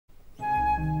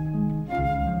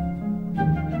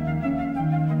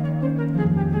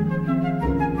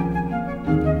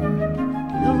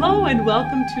and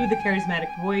welcome to The Charismatic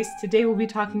Voice. Today we'll be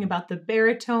talking about the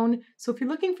baritone, so if you're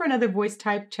looking for another voice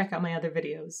type, check out my other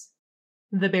videos.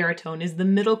 The baritone is the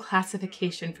middle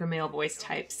classification for male voice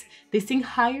types. They sing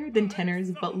higher than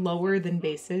tenors but lower than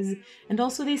basses, and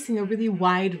also they sing a really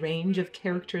wide range of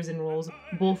characters and roles,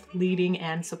 both leading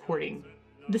and supporting.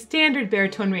 The standard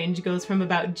baritone range goes from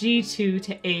about G2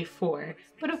 to A4,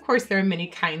 but of course there are many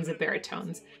kinds of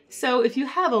baritones. So if you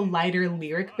have a lighter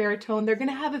lyric baritone, they're going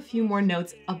to have a few more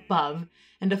notes above,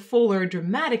 and a fuller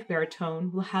dramatic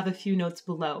baritone will have a few notes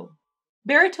below.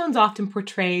 Baritones often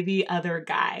portray the other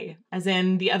guy, as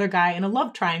in the other guy in a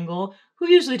love triangle who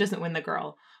usually doesn't win the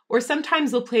girl, or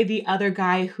sometimes they'll play the other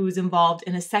guy who's involved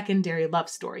in a secondary love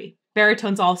story.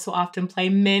 Baritones also often play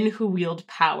men who wield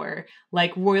power,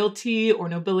 like royalty or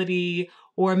nobility,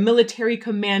 or military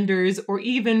commanders, or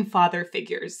even father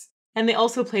figures. And they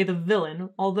also play the villain,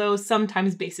 although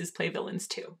sometimes basses play villains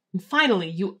too. And finally,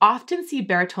 you often see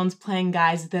baritones playing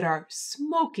guys that are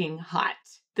smoking hot.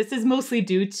 This is mostly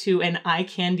due to an eye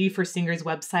candy for singers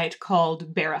website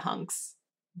called Barahunks.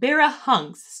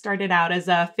 Barahunks started out as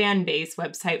a fan base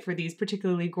website for these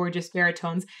particularly gorgeous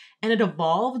baritones, and it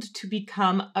evolved to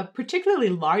become a particularly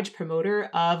large promoter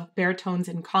of baritones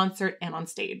in concert and on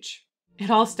stage. It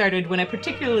all started when a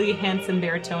particularly handsome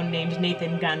baritone named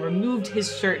Nathan Gunn removed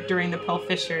his shirt during the Pearl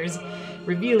Fishers,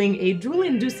 revealing a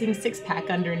drool-inducing six-pack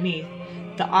underneath.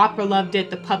 The opera loved it,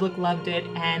 the public loved it,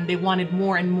 and they wanted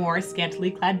more and more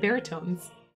scantily clad baritones.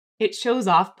 It shows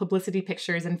off publicity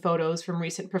pictures and photos from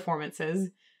recent performances,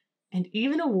 and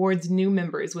even awards new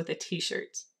members with a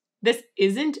t-shirt. This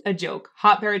isn't a joke.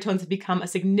 Hot baritones have become a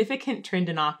significant trend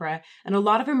in opera, and a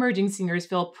lot of emerging singers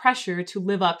feel pressure to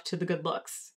live up to the good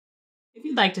looks. If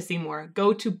you'd like to see more,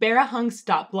 go to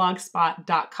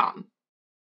barahunks.blogspot.com.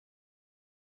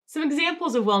 Some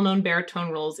examples of well-known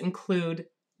baritone roles include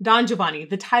Don Giovanni,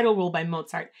 the title role by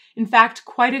Mozart. In fact,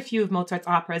 quite a few of Mozart's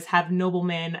operas have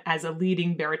noblemen as a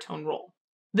leading baritone role.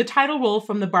 The title role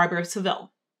from The Barber of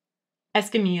Seville.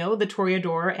 Escamillo, the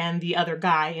toreador and the other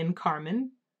guy in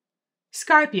Carmen.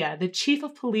 Scarpia, the chief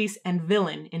of police and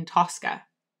villain in Tosca.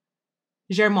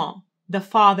 Germont, the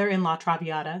father in La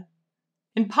Traviata.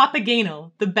 And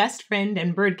Papageno, the best friend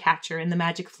and birdcatcher in The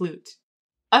Magic Flute.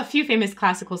 A few famous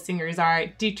classical singers are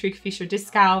Dietrich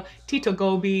Fischer-Diskau, Tito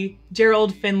Gobbi,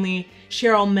 Gerald, Finley,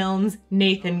 Cheryl Milnes,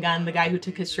 Nathan Gunn, the guy who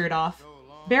took his shirt off.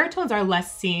 Baritones are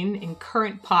less seen in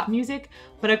current pop music,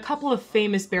 but a couple of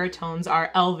famous baritones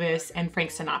are Elvis and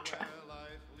Frank Sinatra.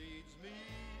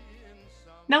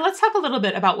 Now let's talk a little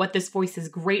bit about what this voice is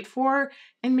great for,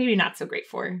 and maybe not so great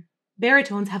for.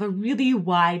 Baritones have a really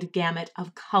wide gamut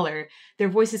of color. Their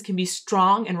voices can be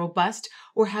strong and robust,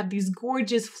 or have these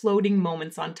gorgeous floating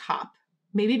moments on top.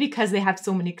 Maybe because they have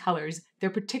so many colors,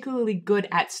 they're particularly good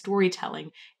at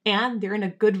storytelling, and they're in a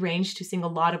good range to sing a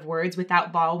lot of words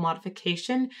without vowel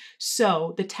modification,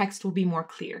 so the text will be more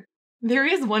clear. There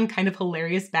is one kind of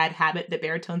hilarious bad habit that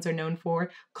baritones are known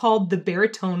for, called the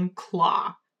baritone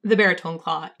claw. The baritone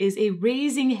claw is a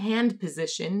raising hand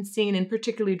position seen in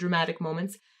particularly dramatic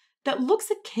moments that looks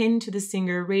akin to the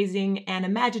singer raising an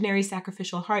imaginary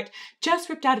sacrificial heart just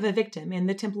ripped out of a victim in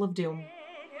the Temple of Doom.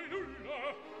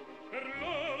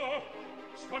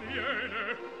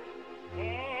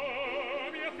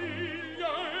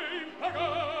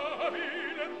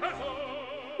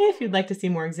 If you'd like to see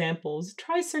more examples,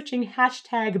 try searching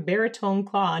 #baritone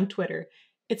claw on Twitter.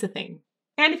 It's a thing.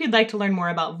 And if you'd like to learn more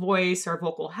about voice or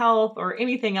vocal health or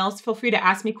anything else, feel free to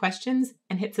ask me questions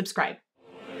and hit subscribe.